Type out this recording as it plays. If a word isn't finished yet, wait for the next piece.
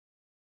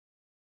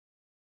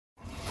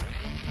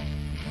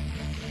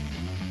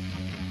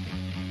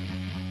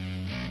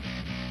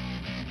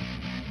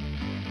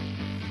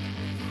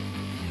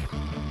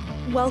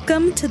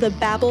Welcome to the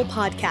Babble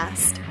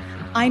Podcast.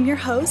 I'm your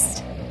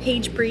host,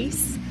 Paige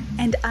Brees,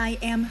 and I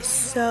am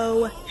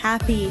so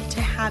happy to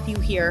have you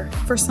here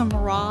for some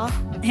raw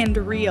and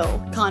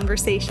real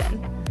conversation.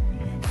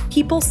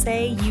 People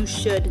say you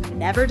should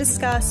never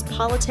discuss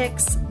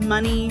politics,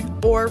 money,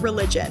 or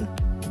religion.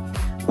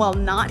 Well,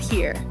 not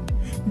here.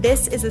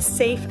 This is a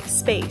safe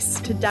space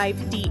to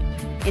dive deep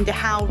into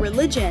how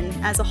religion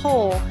as a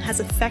whole has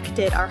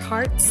affected our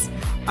hearts,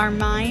 our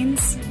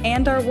minds,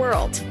 and our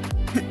world.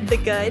 The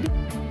good,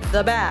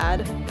 the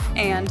bad,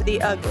 and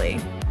the ugly.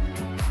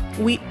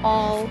 We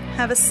all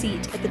have a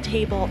seat at the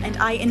table, and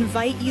I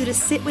invite you to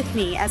sit with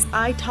me as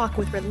I talk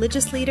with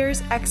religious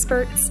leaders,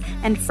 experts,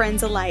 and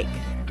friends alike.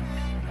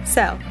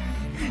 So,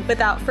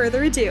 without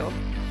further ado,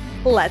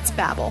 let's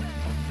babble.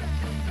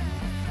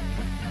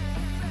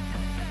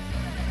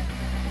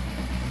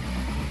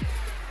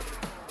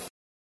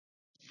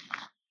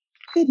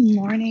 Good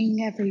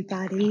morning,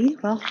 everybody.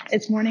 Well,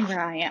 it's morning where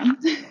I am.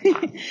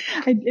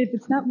 If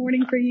it's not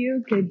morning for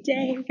you, good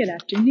day, good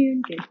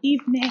afternoon, good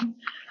evening,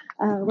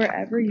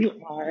 wherever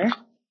you are.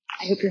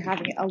 I hope you're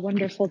having a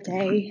wonderful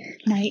day,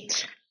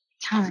 night,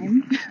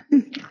 time.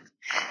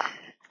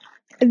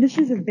 This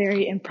is a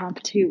very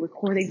impromptu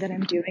recording that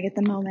I'm doing at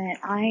the moment.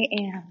 I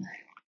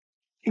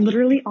am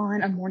literally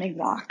on a morning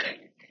walk,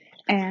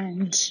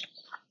 and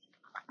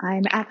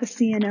I'm at the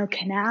C&O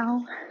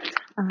Canal,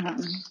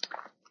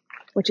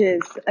 which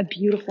is a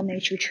beautiful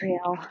nature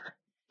trail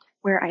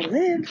where I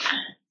live,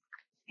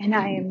 and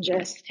I am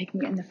just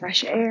taking in the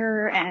fresh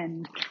air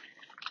and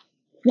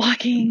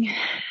walking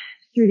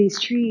through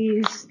these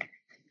trees,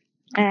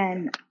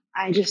 and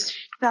I just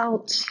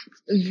felt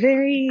a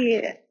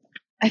very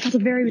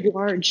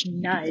large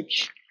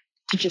nudge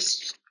to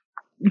just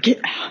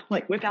whip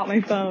out my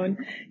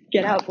phone,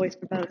 get out voice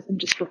promote, and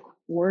just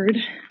record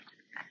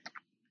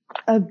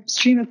a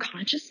stream of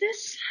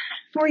consciousness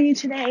for you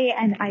today.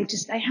 And I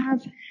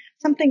have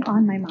something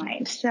on my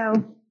mind. So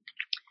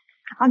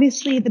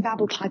obviously the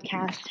Babble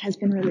podcast has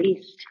been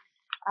released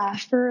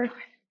for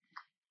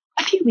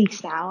a few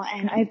weeks now,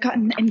 and I've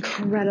gotten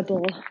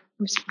incredible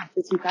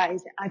responses, you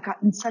guys. I've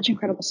gotten such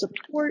incredible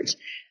support.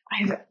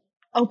 I've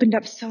opened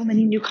up so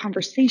many new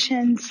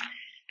conversations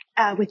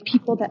with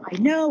people that I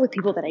know, with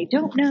people that I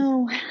don't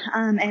know,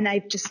 and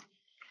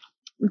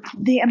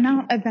the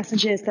amount of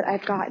messages that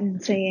I've gotten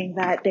saying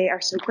that they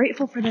are so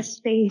grateful for this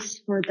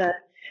space, for the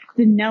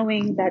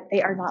knowing that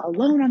they are not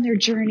alone on their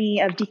journey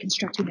of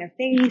deconstructing their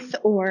faith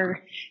or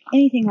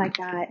anything like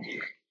that.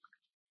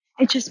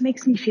 It just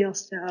makes me feel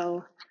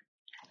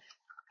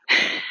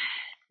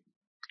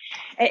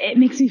it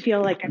makes me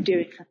feel like I'm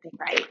doing something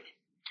right.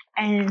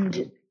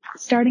 And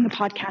starting a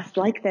podcast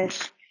like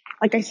this,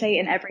 like I say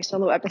in every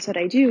solo episode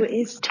I do,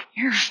 is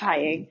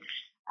terrifying.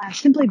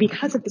 Simply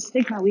because of the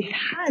stigma we've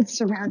had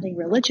surrounding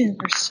religion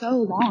for so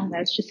long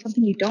that it's just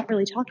something you don't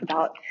really talk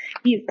about,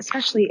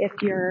 especially if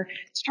you're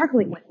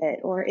struggling with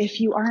it, or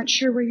if you aren't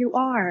sure where you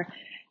are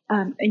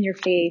in your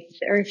faith,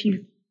 or if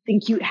you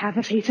think you have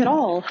a faith at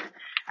all.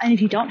 And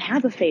if you don't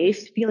have a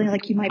faith, feeling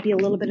like you might be a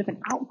little bit of an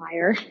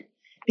outlier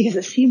because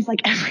it seems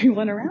like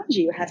everyone around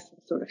you has some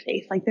sort of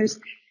faith. Like there's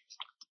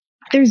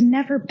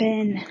never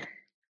been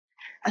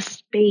a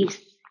space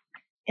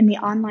in the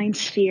online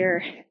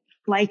sphere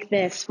like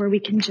this where we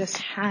can just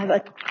have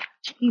a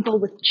table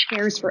with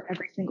chairs for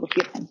every single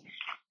human.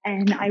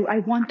 And I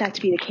want that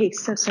to be the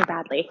case so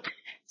badly.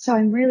 So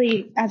I'm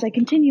really, as I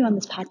continue on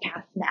this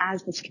podcast and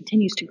as this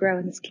continues to grow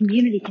and this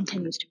community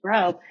continues to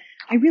grow,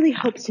 I really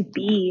hope to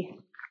be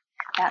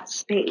that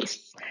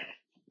space.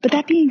 But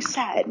that being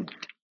said,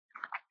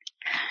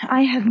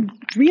 I have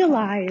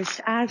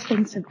realized as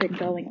things have been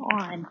going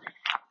on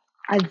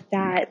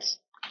that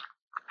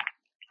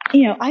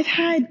I've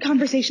had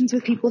conversations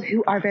with people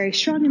who are very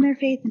strong in their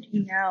faith and who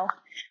know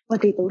what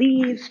they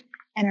believe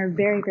and are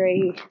very,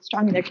 very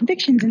strong in their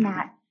convictions in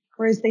that,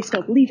 whereas they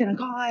still believe in a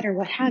God or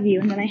what have you.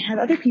 And then I have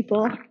other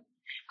people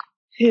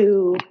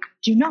who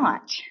do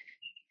not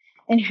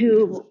and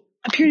who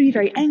appear to be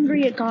very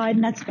angry at God,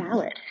 and that's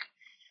valid.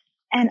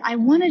 And I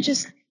want to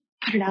just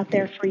put it out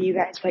there for you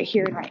guys right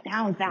here and right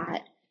now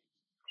that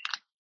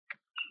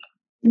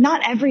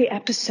not every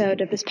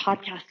episode of this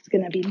podcast is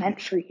going to be meant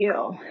for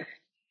you.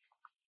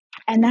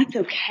 And that's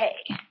okay.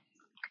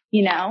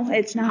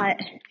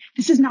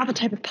 This is not the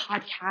type of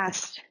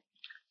podcast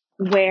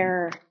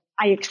where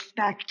I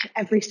expect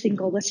every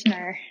single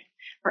listener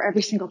or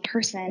every single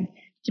person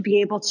to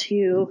be able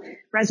to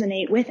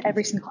resonate with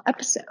every single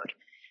episode.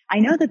 I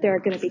know that there are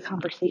going to be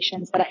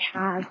conversations that I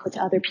have with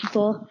other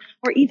people,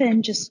 or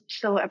even just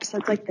solo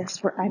episodes like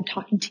this where I'm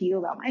talking to you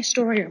about my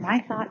story or my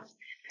thoughts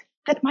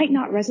that might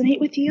not resonate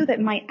with you, that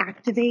might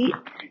activate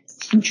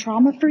some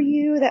trauma for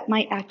you, that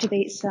might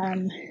activate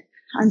some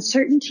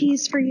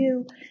uncertainties for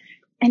you.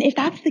 And if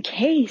that's the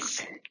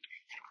case,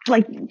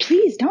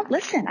 please don't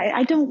listen.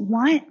 I don't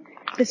want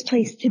this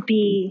place to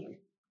be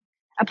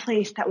a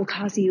place that will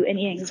cause you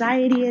any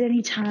anxiety at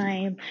any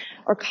time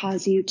or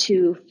cause you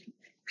to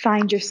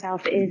find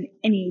yourself in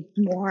any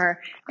more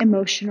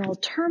emotional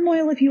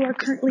turmoil if you are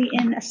currently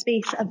in a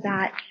space of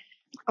that.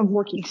 of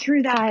working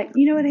through that.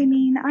 You know what I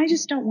mean? I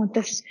just don't want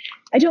this.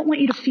 I don't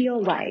want you to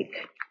feel like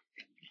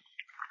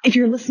if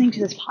you're listening to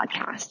this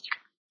podcast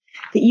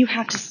that you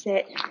have to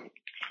sit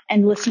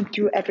and listen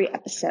through every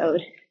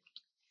episode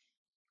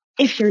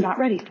if you're not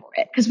ready for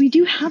it. Because we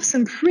do have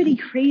some pretty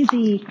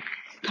crazy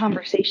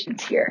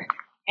conversations here.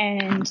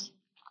 And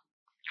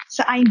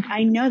so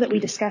I know that we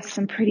discussed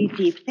some pretty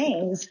deep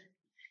things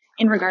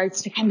in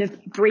regards to kind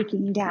of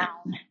breaking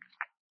down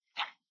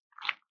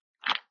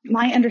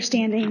my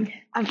understanding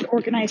of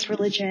organized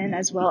religion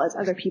as well as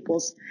other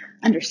people's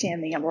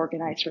understanding of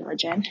organized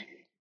religion.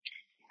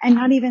 And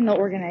not even the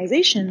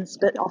organizations,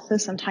 but also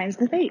sometimes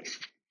the faith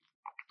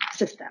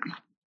system.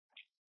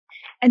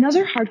 And those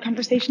are hard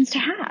conversations to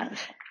have.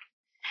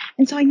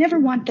 And so I never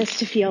want this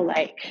to feel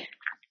like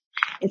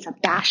it's a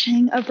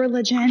bashing of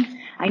religion.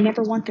 I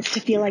never want this to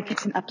feel like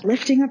it's an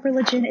uplifting of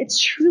religion.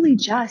 It's truly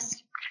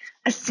just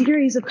a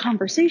series of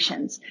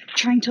conversations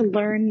trying to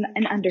learn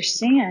and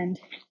understand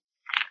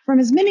from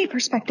as many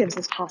perspectives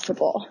as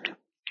possible,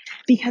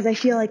 because I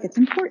feel like it's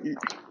important.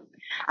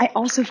 I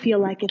also feel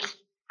like it's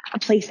a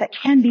place that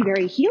can be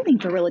very healing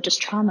for religious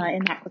trauma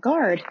in that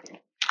regard,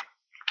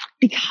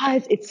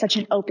 because it's such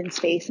an open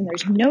space and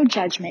there's no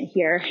judgment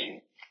here.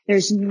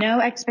 There's no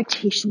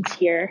expectations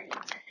here.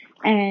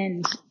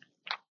 And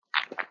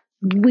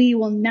we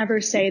will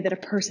never say that a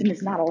person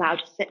is not allowed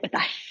to sit with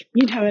us.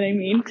 You know what I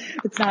mean?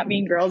 It's not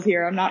Mean Girls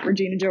here. I'm not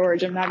Regina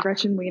George. I'm not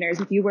Gretchen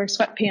Wieners. If you wear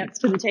sweatpants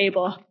to the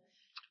table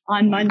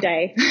on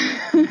Monday,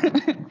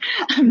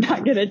 I'm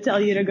not going to tell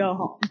you to go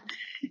home.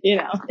 You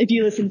know, if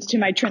you listened to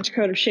my trench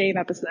coat of shame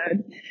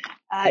episode,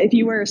 if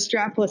you wear a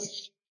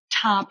strapless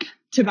top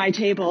to my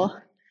table,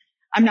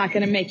 I'm not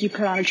going to make you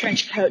put on a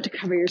trench coat to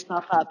cover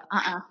yourself up.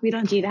 We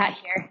don't do that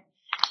here.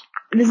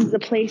 This is a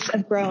place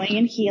of growing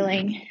and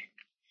healing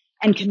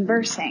and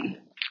conversing.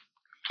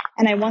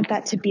 And I want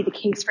that to be the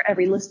case for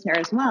every listener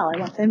as well. I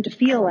want them to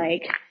feel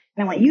like,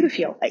 and I want you to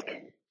feel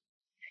like,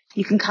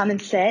 you can come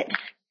and sit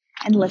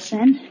and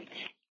listen.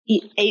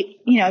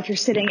 You know, if you're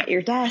sitting at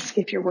your desk,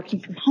 if you're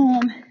working from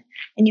home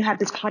and you have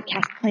this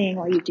podcast playing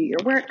while you do your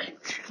work,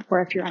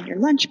 or if you're on your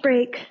lunch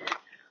break,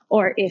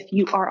 or if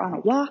you are on a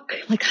walk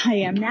like I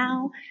am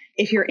now,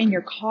 if you're in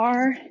your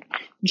car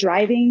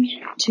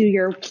driving to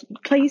your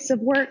place of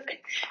work,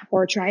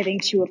 or driving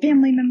to a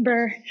family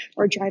member,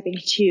 or driving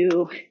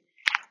to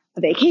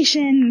a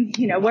vacation,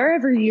 you know,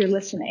 wherever you're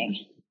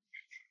listening,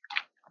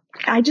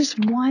 I just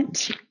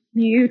want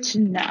you to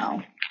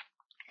know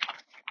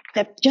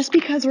that just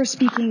because we're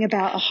speaking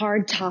about a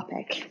hard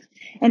topic,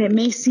 and it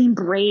may seem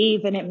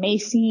brave, and it may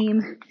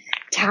seem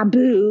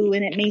taboo,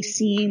 and it may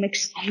seem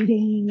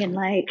exciting, and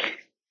like,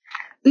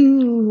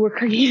 ooh, we're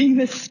creating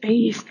this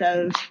space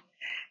of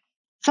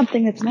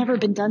something that's never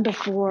been done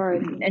before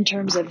in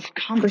terms of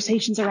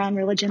conversations around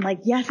religion.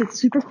 Like, yes, it's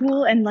super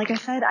cool. And like I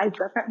said, I've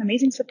gotten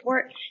amazing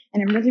support,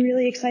 and I'm really,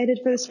 really excited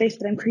for the space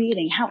that I'm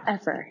creating.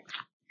 However,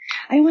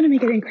 I want to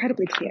make it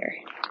incredibly clear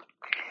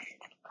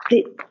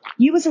that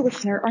you as a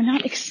listener are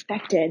not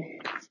expected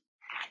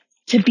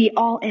to be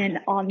all in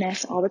on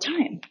this all the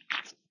time.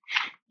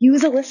 You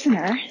as a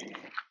listener,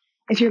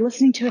 if you're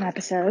listening to an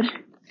episode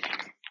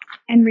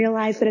and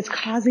realize that it's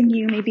causing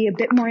you maybe a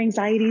bit more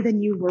anxiety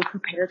than you were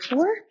prepared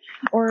for,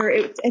 or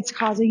it's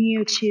causing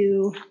you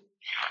to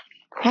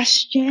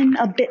question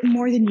a bit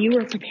more than you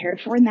were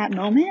prepared for in that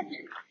moment,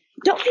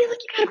 don't feel like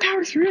you gotta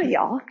power through it,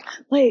 y'all.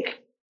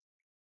 Like,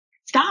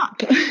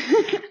 stop.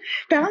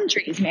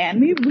 Boundaries, man.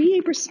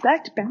 We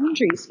respect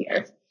boundaries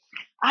here.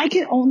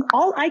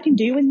 All I can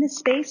do in this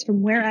space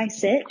from where I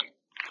sit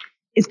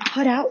is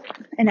put out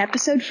an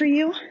episode for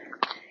you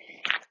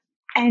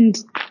and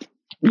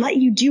let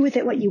you do with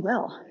it what you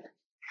will.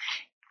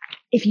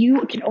 If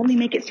you can only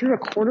make it through a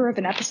quarter of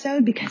an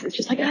episode because it's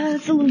just like,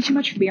 it's a little too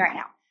much for me right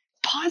now,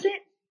 pause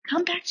it,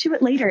 come back to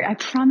it later. I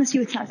promise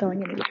you it's not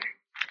going anywhere.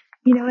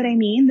 You know what I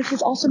mean? This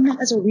is also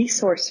meant as a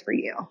resource for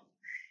you.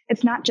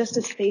 It's not just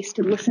a space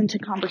to listen to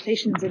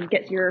conversations and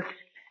get your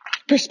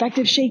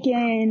perspective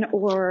shaken,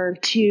 or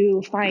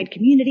to find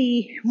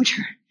community, which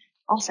are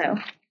also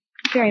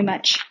very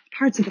much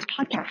parts of this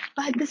podcast.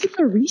 But this is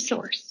a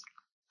resource.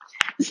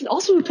 This is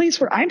also a place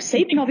where I'm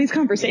saving all these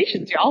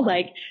conversations, y'all.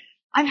 Like,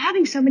 I'm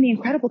having so many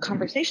incredible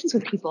conversations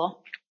with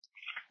people,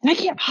 and I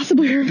can't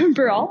possibly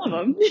remember all of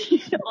them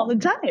all the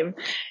time.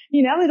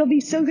 You know, it'll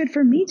be so good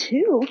for me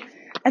too,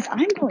 as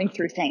I'm going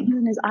through things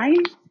and as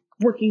I'm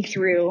working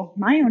through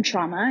my own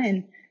trauma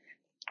and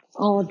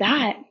all of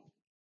that,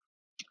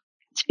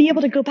 to be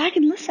able to go back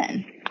and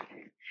listen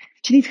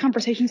to these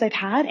conversations I've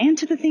had and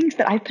to the things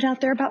that I've put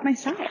out there about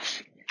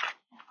myself.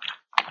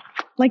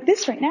 Like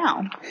this right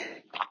now.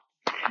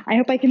 I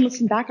hope I can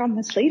listen back on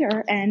this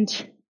later and,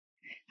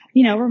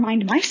 you know,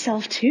 remind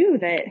myself too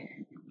that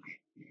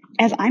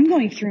as I'm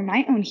going through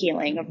my own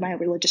healing of my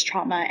religious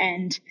trauma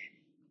and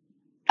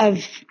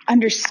of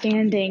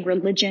understanding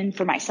religion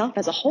for myself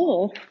as a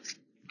whole,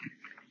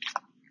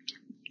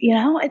 you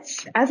know,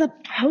 it's, as a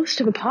host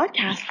of a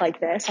podcast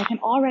like this, I can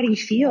already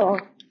feel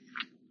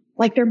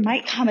like there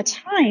might come a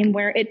time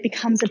where it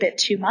becomes a bit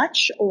too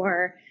much,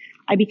 or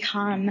I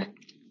become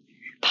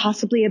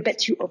possibly a bit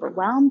too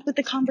overwhelmed with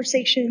the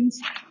conversations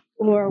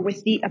or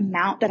with the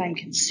amount that I'm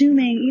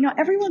consuming.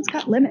 Everyone's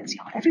got limits,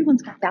 y'all.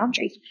 Everyone's got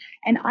boundaries.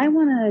 And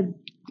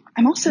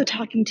I'm also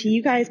talking to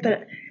you guys,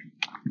 but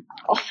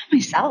also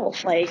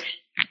myself. Like,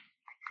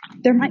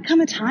 there might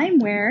come a time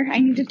where I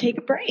need to take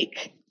a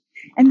break,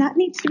 and that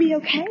needs to be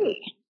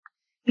okay.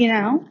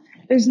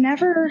 There's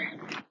never,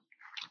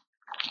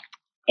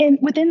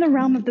 within the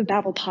realm of the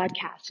Babel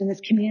podcast and this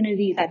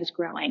community that is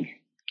growing,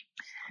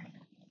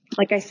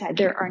 like I said,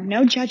 there are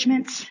no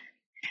judgments,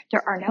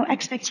 there are no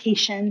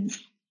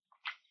expectations,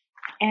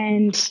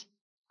 and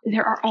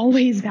there are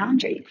always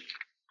boundaries.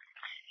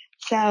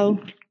 So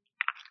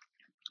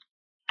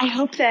I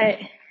hope that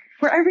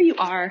wherever you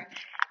are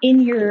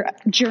in your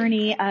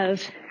journey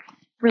of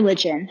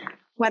religion,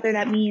 whether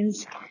that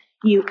means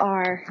you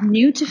are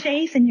new to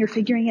faith and you're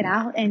figuring it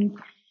out and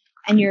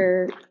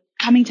you're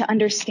coming to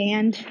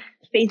understand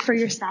faith for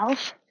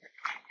yourself,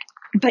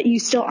 but you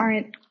still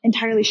aren't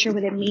entirely sure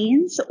what it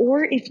means,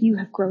 or if you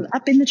have grown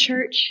up in the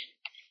church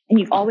and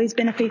you've always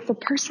been a faithful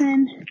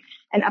person,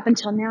 and up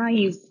until now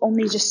you've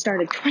only just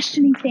started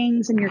questioning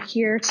things, and you're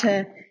here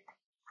to,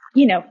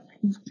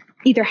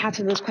 either have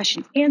some of those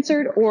questions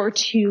answered or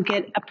to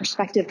get a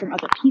perspective from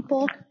other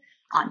people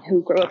on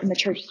who grew up in the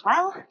church as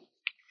well.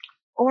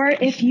 Or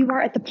if you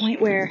are at the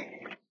point where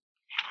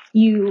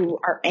you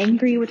are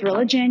angry with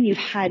religion, you've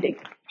had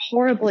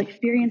horrible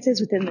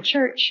experiences within the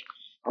church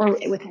or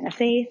within a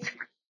faith,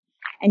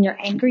 and you're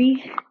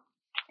angry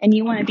and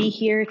you want to be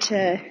here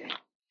to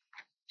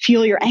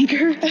fuel your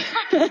anger,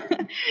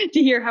 to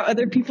hear how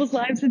other people's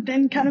lives have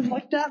been kind of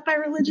fucked up by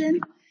religion,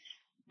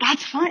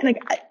 that's fine.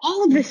 Like,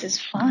 all of this is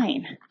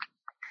fine.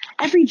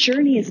 Every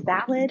journey is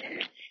valid.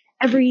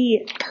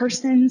 Every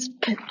person's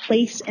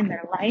place in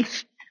their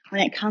life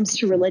when it comes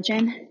to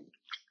religion,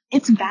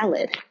 it's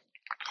valid.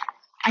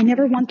 I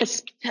never want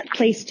this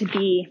place to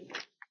be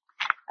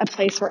a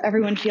place where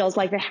everyone feels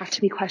like they have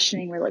to be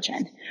questioning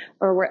religion,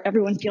 or where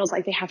everyone feels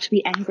like they have to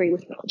be angry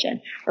with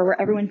religion, or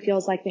where everyone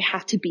feels like they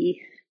have to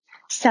be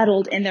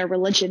settled in their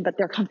religion, but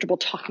they're comfortable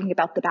talking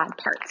about the bad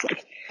parts.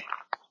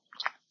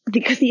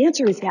 Because the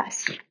answer is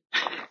yes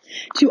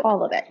to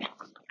all of it.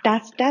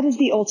 That is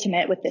the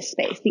ultimate with this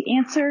space. The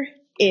answer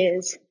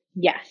is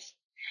yes.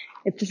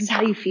 If this is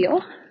how you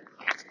feel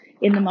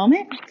in the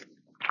moment,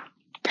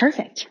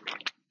 perfect.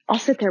 I'll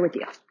sit there with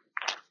you.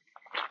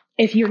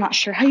 If you're not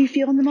sure how you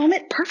feel in the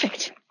moment,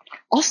 perfect.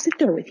 I'll sit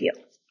there with you.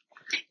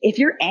 If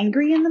you're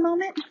angry in the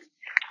moment,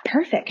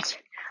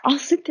 perfect. I'll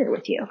sit there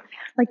with you.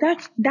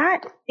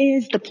 That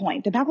is the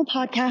point. The Babel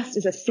podcast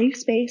is a safe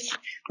space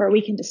where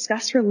we can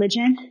discuss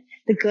religion,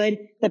 the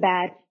good, the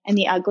bad, and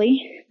the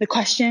ugly, the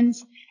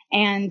questions,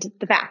 and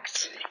the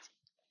facts.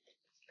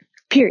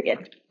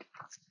 Period.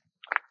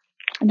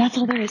 And that's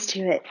all there is to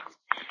it.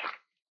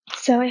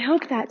 So I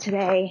hope that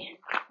today,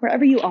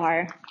 wherever you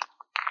are,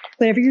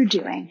 whatever you're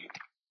doing,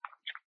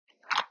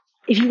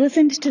 if you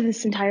listened to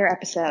this entire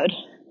episode,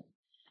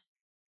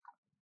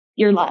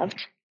 you're loved,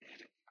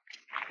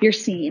 you're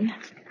seen,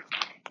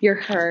 you're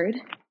heard,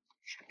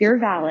 you're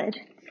valid,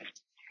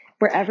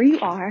 wherever you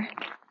are.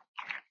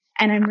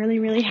 And I'm really,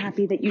 really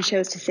happy that you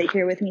chose to sit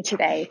here with me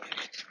today.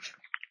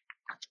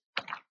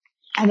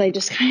 And I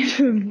just kind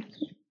of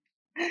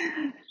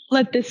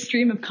let this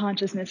stream of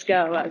consciousness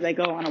go as I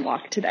go on a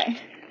walk today.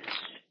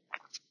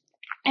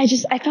 I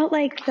felt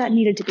like that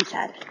needed to be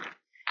said.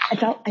 I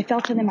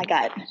felt it in my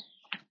gut.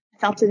 I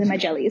felt it in my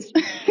jellies.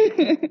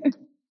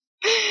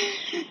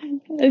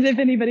 As if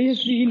anybody has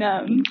seen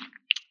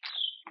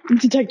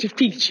Detective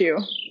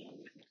Pikachu,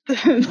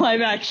 the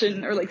live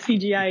action, or like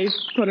CGI,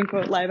 quote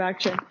unquote, live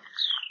action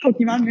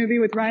Pokemon movie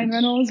with Ryan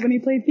Reynolds when he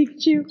played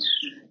Pikachu.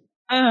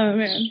 Oh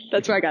man,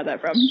 that's where I got that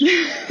from.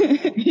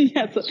 He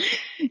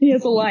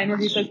has a line where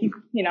he says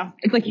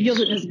it's like he feels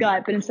it in his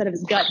gut, but instead of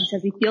his gut, he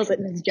says he feels it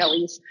in his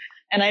jellies.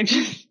 And I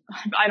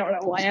don't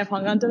know why I've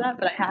hung on to that,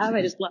 but I have.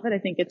 I just love it. I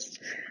think it's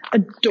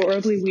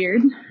adorably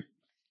weird.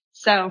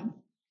 So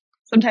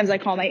sometimes I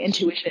call my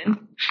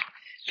intuition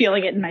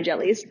feeling it in my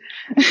jellies.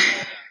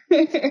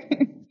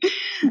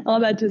 All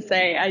that to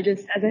say,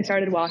 as I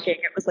started walking,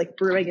 it was like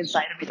brewing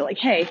inside of me to like,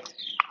 hey,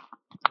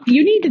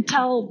 you need to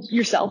tell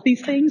yourself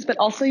these things, but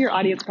also your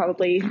audience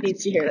probably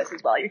needs to hear this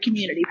as well. Your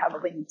community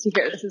probably needs to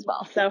hear this as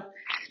well. So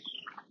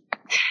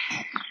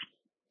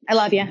I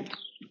love you.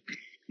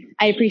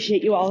 I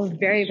appreciate you all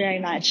very, very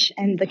much,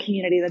 and the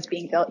community that's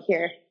being built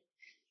here.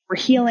 We're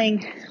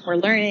healing, we're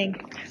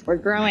learning, we're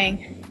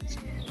growing,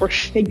 we're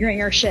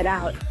figuring our shit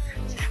out.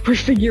 We're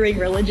figuring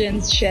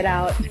religion's shit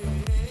out.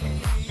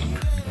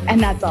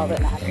 And that's all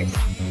that matters.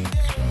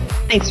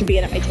 Thanks for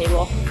being at my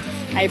table.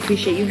 I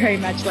appreciate you very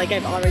much. Like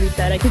I've already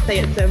said, I could say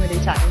it so many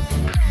times.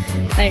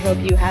 I hope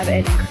you have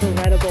an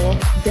incredible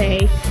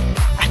day,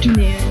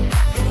 afternoon,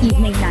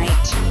 evening,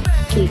 night,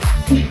 week,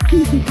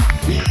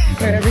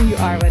 wherever you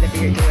are, whatever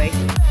you're doing.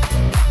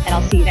 And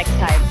I'll see you next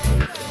time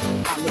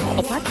on the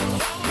Babel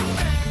Podcast.